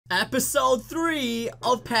Episode 3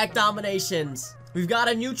 of Pack Dominations. We've got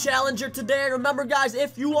a new challenger today. Remember guys,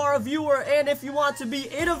 if you are a viewer and if you want to be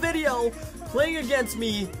in a video playing against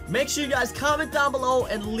me, make sure you guys comment down below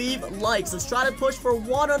and leave likes. Let's try to push for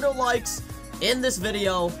 100 likes in this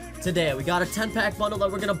video today. We got a 10-pack bundle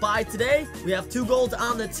that we're gonna buy today. We have 2 golds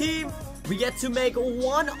on the team. We get to make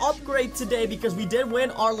 1 upgrade today because we did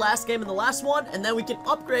win our last game in the last one, and then we can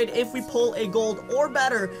upgrade if we pull a gold or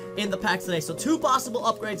better in the packs today. So 2 possible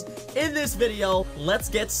upgrades in this video. Let's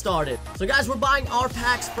get started. So guys, we're buying our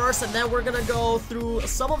packs first, and then we're gonna go through.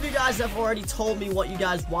 Some of you guys have already told me what you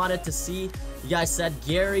guys wanted to see. You guys said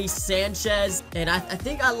Gary Sanchez, and I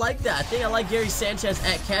think I like that. I think I like Gary Sanchez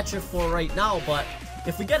at catcher for right now, but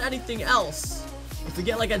if we get anything else, if we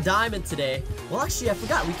get like a diamond today, well actually I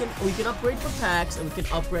forgot, we can upgrade from packs, and we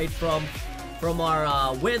can upgrade from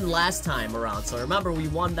our win last time around. So remember, we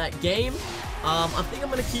won that game. I think I'm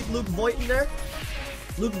gonna keep Luke Voigt in there.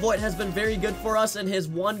 Luke Voigt has been very good for us in his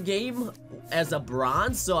 1 game as a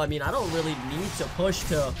bronze, so I mean I don't really need to push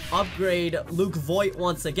to upgrade Luke Voigt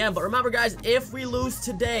once again. But remember guys, if we lose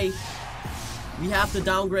today, we have to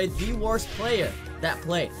downgrade the worst player that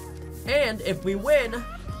played. And if we win,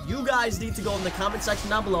 you guys need to go in the comment section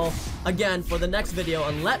down below again for the next video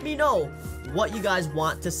and let me know what you guys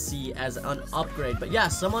want to see as an upgrade. But yeah,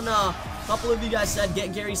 a couple of you guys said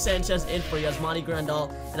get Gary Sanchez in for Yasmani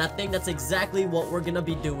Grandal, and I think that's exactly what we're gonna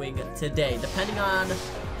be doing today. Depending on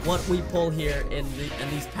what we pull here in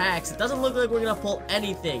these packs, it doesn't look like we're gonna pull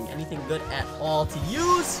anything good at all to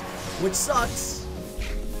use, which sucks.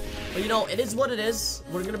 But you know, it is what it is.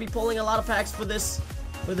 We're gonna be pulling a lot of packs for this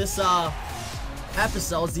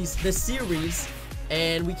episodes, this series,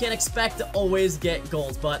 and we can't expect to always get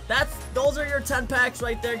golds. But those are your 10 packs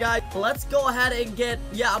right there, guys. Let's go ahead and get,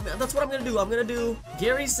 yeah, that's what I'm gonna do. I'm gonna do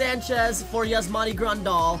Gary Sanchez for Yasmani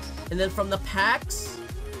Grandal, and then from the packs,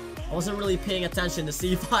 I wasn't really paying attention to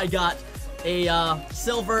see if I got a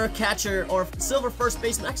silver catcher or silver first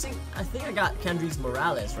baseman. Actually, I think I got Kendrys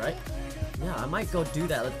Morales, right? Yeah, I might go do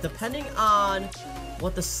that. Depending on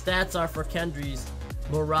what the stats are for Kendrys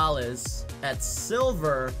Morales at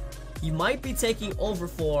silver, he might be taking over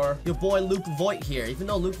for your boy Luke Voigt here, even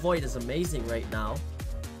though Luke Voigt is amazing right now.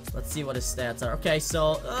 Let's see what his stats are. Okay,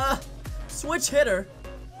 so switch hitter,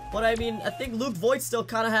 but I mean, I think Luke Voigt still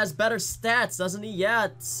kind of has better stats, doesn't he? Yeah,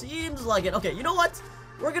 it seems like it. Okay, you know what,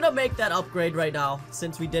 we're gonna make that upgrade right now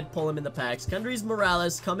since we did pull him in the packs. Kendrys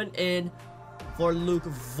Morales coming in for Luke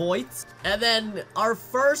Voigt, and then our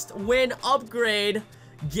first win upgrade,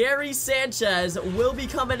 Gary Sanchez, will be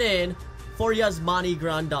coming in for Yasmani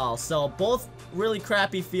Grandal. So both really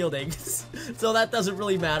crappy fielding, so that doesn't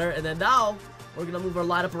really matter. And then now we're gonna move our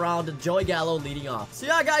lineup around to Joey Gallo leading off. So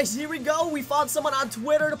yeah guys, here we go. We found someone on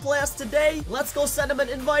Twitter to play us today. Let's go send him an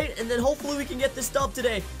invite, and then hopefully we can get this dub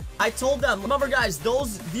today. I told them, remember guys,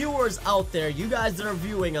 those viewers out there, you guys that are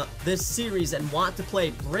viewing this series and want to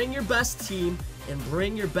play, bring your best team and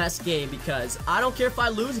bring your best game, because I don't care if I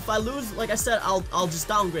lose. If I lose, like I said, I'll just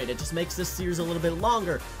downgrade. It just makes this series a little bit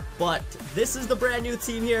longer. But this is the brand new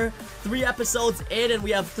team here, 3 episodes in, and we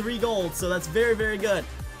have 3 golds, so that's very, very good.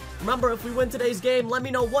 Remember, if we win today's game, let me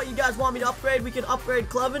know what you guys want me to upgrade. We can upgrade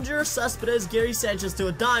Clevenger, Cespedes, Gary Sanchez to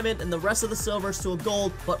a diamond, and the rest of the silvers to a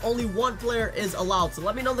gold, but only 1 player is allowed. So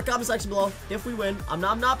let me know in the comment section below if we win. I'm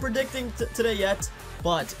not predicting today yet,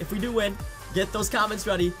 but if we do win, get those comments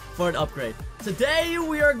ready for an upgrade. Today,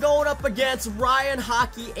 we are going up against Ryan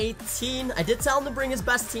Hockey 18. I did tell him to bring his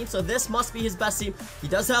best team, so this must be his best team. He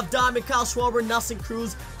does have Diamond, Kyle Schwarber, Nelson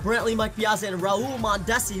Cruz, Brantley, Mike Piazza, and Raul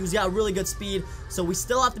Mondesi, who's got really good speed. So we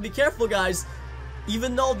still have to be careful, guys.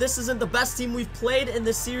 Even though this isn't the best team we've played in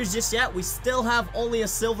this series just yet, we still have only a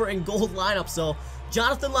silver and gold lineup. So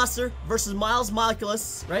Jonathan Lester versus Miles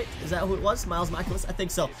Michaelis, right? Is that who it was? Miles Michaelis? I think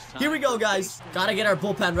so. Here we go, guys. Gotta get our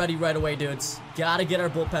bullpen ready right away, dudes. Gotta get our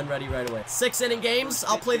bullpen ready right away. 6-inning games.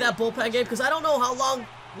 I'll play that bullpen game because I don't know how long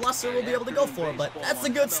Lester will be able to go for, but that's a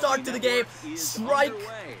good start to the game. Strike.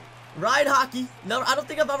 Ryan Hockey. No, I don't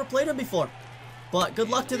think I've ever played him before. But good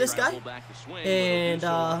luck to this guy. And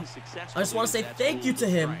I just want to say thank you to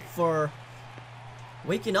him for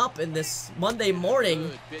waking up in this Monday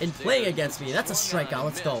morning and playing against me. That's a strikeout.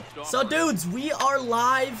 Let's go. So, dudes, we are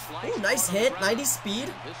live. Ooh, nice hit. 90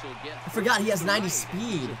 speed. I forgot he has 90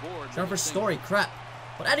 speed. Trevor Story. Crap.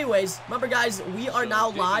 But anyways, remember, guys, we are now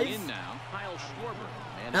live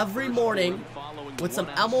every morning with some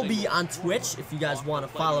MLB on Twitch. If you guys want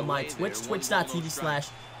to follow my Twitch,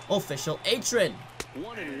 twitch.tv/official Atrin.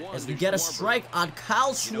 As we get a strike on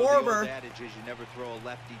Kyle Schwarber.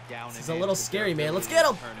 This is a little scary, man. Let's get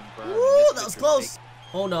him. Woo, that was close.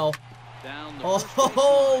 Oh, no.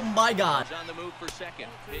 Oh my God.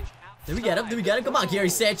 Did we get him? Did we get him? Come on, Gary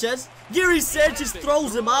Sanchez. Gary Sanchez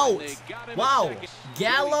throws him out. Wow.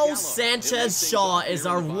 Gallo, Sanchez, Shaw is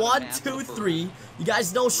our 1, 2, 3. You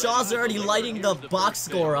guys know Shaw's already lighting the box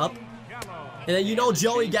score up. And then you know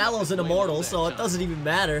Joey Gallo's an immortal, so it doesn't even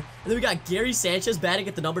matter. And then we got Gary Sanchez batting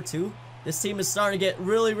at the number 2. This team is starting to get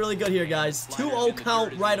really, really good here, guys. 2-0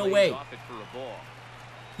 count right away.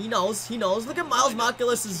 He knows, he knows. Look at Miles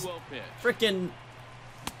Mokulis's freaking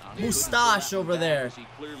mustache over there.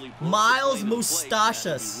 Miles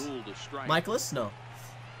Moustaches. Michaelis? No.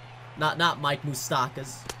 Not Mike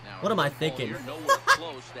Moustakas. What am I thinking?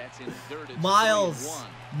 Miles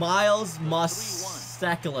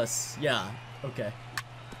Moustakas. Yeah. Okay.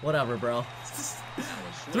 Whatever, bro.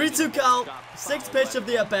 3-2 count. 6th pitch of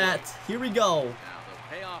the at-bat. Here we go.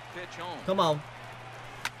 Come on.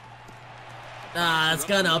 Ah, it's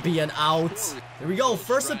gonna be an out. Here we go.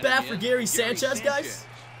 First at bat for Gary Sanchez, guys.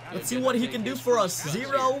 Let's see what he can do for us.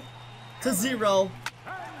 0-0.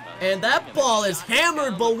 And that ball is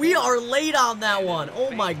hammered, but we are late on that one.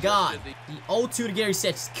 Oh my God. The 0-2 to Gary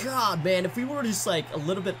Sanchez. God, man, if we were just like a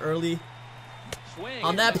little bit early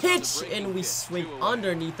on that pitch and we swing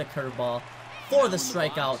underneath the curveball for the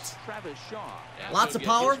strikeout. Lots of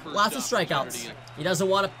power, lots of strikeouts. He doesn't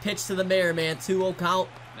want to pitch to the mayor, man. 2-0 count.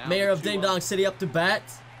 Mayor of Ding Dong City up to bat.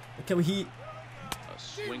 Can we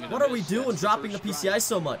What are we doing dropping the PCI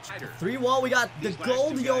so much? 3-1, we got the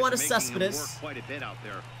gold Yoenis Cespedes.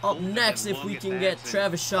 Up next, if we can get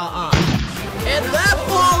Travis Shaw on. And that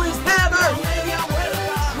ball is hammered!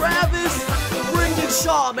 Travis Bringing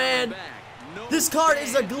Shaw, man. This card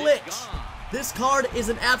is a glitch. This card is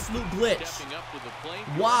an absolute glitch.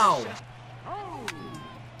 Wow.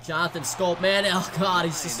 Jonathan Scope, man. Oh, God,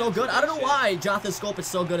 he's just so good. I don't know why Jonathan Scope is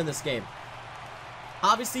so good in this game.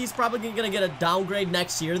 Obviously, he's probably going to get a downgrade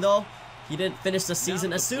next year, though. He didn't finish the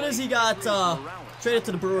season. As soon as he got traded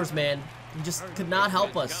to the Brewers, man, he just could not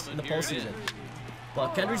help us in the postseason.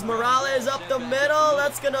 But Kendrys Morales up the middle.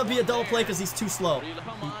 That's going to be a double play because he's too slow. He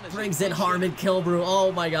brings in Harmon Killebrew.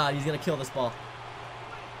 Oh, my God. He's going to kill this ball.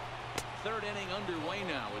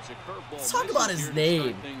 Let's talk about his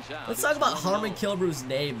name. Let's talk about Harmon Killebrew's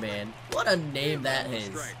name, man. What a name that is.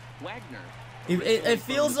 It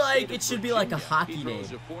feels like it should be like a hockey name.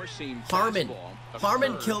 Harmon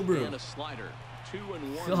Killebrew.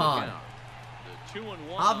 God.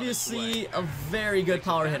 Obviously a very good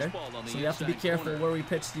power hitter. So we have to be careful where we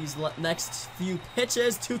pitch these next few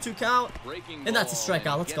pitches. 2-2 count. And that's a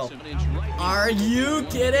strikeout. Let's go. Are you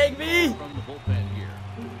kidding me?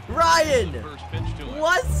 Ryan!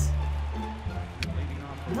 What?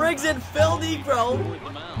 Brings in Phil Negro.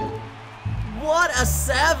 What a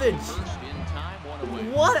savage!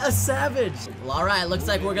 What a savage! Well, alright, looks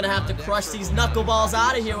like we're gonna have to crush these knuckleballs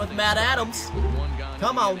out of here with Matt Adams.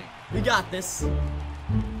 Come on, we got this.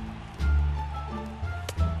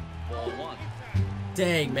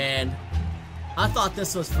 Dang, man. I thought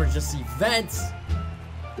this was for just events.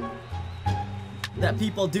 That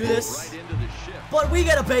people do this. But we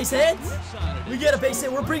get a base hit. We get a base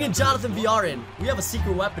hit. We're bringing Jonathan VR in. We have a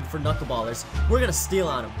secret weapon for knuckleballers. We're going to steal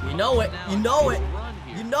on him. You know it. You know it.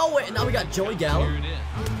 You know it. And now we got Joey Gallo.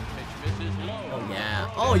 Oh,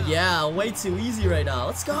 yeah. Oh, yeah. Way too easy right now.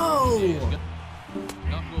 Let's go.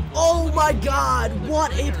 Oh, my God.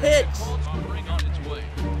 What a pitch.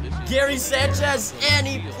 Gary Sanchez, and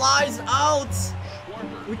he flies out.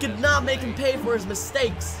 We could not make him pay for his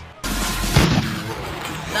mistakes.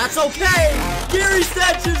 That's okay. Gary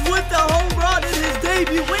Sanchez with the home run in his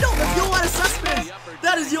debut. Wait, no, that's Yoenis Cespedes.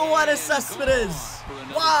 That is Yoenis Cespedes.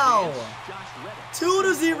 Wow.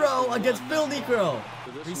 2-0 against Phil Negro.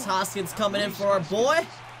 Reese Hoskins coming in for our boy.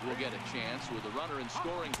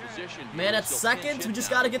 Man, at second, we just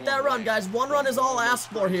got to get that run, guys. One run is all I ask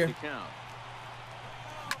for here.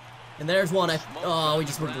 And there's one. Oh, we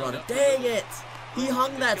just moved the runner. Dang it. He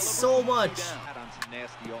hung that so much.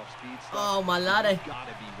 Oh, my lade.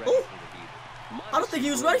 Oh, I don't think he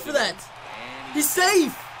was ready for that. He's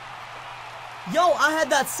safe. Yo, I had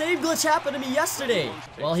that same glitch happen to me yesterday.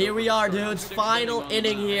 Well, here we are, dudes. Final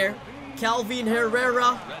inning here. Calvin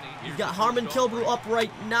Herrera. You've got Harmon Killebrew up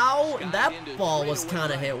right now. And that ball was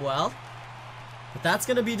kind of hit well. But that's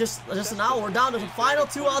going to be just an hour. We're down to the final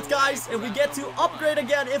 2 outs, guys. And we get to upgrade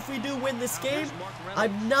again if we do win this game.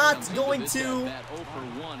 I'm not going to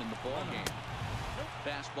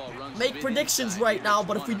make predictions right now,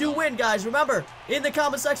 but if we do win, guys, remember, in the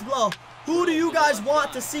comment section below, who do you guys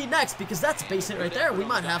want to see next? Because that's a base hit right there. We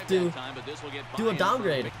might have to do a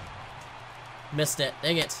downgrade. Missed it.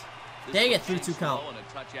 Dang it. Dang it, 3-2 count.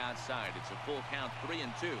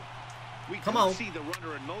 Come on.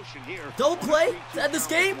 Double play to end this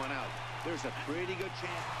game.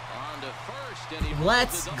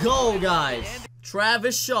 Let's go, guys.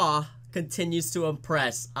 Travis Shaw continues to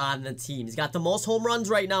impress on the team. He's got the most home runs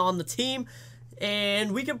right now on the team,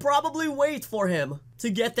 and we can probably wait for him to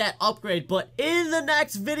get that upgrade. But in the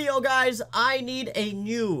next video, guys, I need a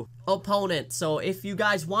new opponent. So if you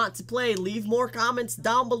guys want to play, leave more comments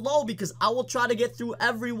down below, because I will try to get through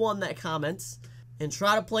everyone that comments and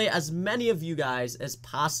try to play as many of you guys as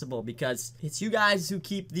possible, because it's you guys who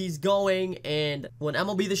keep these going. And when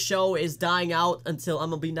MLB The Show is dying out until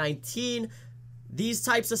MLB 19, these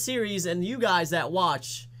types of series and you guys that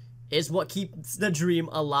watch is what keeps the dream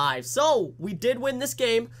alive. So we did win this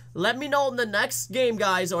game. Let me know in the next game,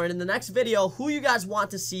 guys, or in the next video, who you guys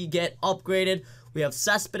want to see get upgraded. We have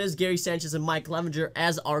Cespedes, Gary Sanchez, and Mike Clevenger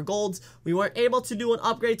as our golds. We weren't able to do an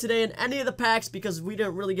upgrade today in any of the packs because we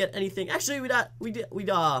didn't really get anything. Actually, we got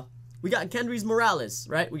Kendrys Morales,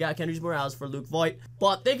 right? We got Kendrys Morales for Luke Voigt.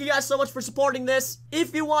 But thank you guys so much for supporting this.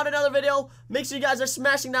 If you want another video, make sure you guys are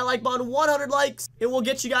smashing that like button. 100 likes. It will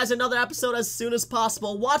get you guys another episode as soon as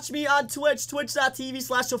possible. Watch me on Twitch,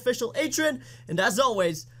 twitch.tv/official Atrin. And as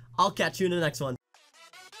always, I'll catch you in the next one.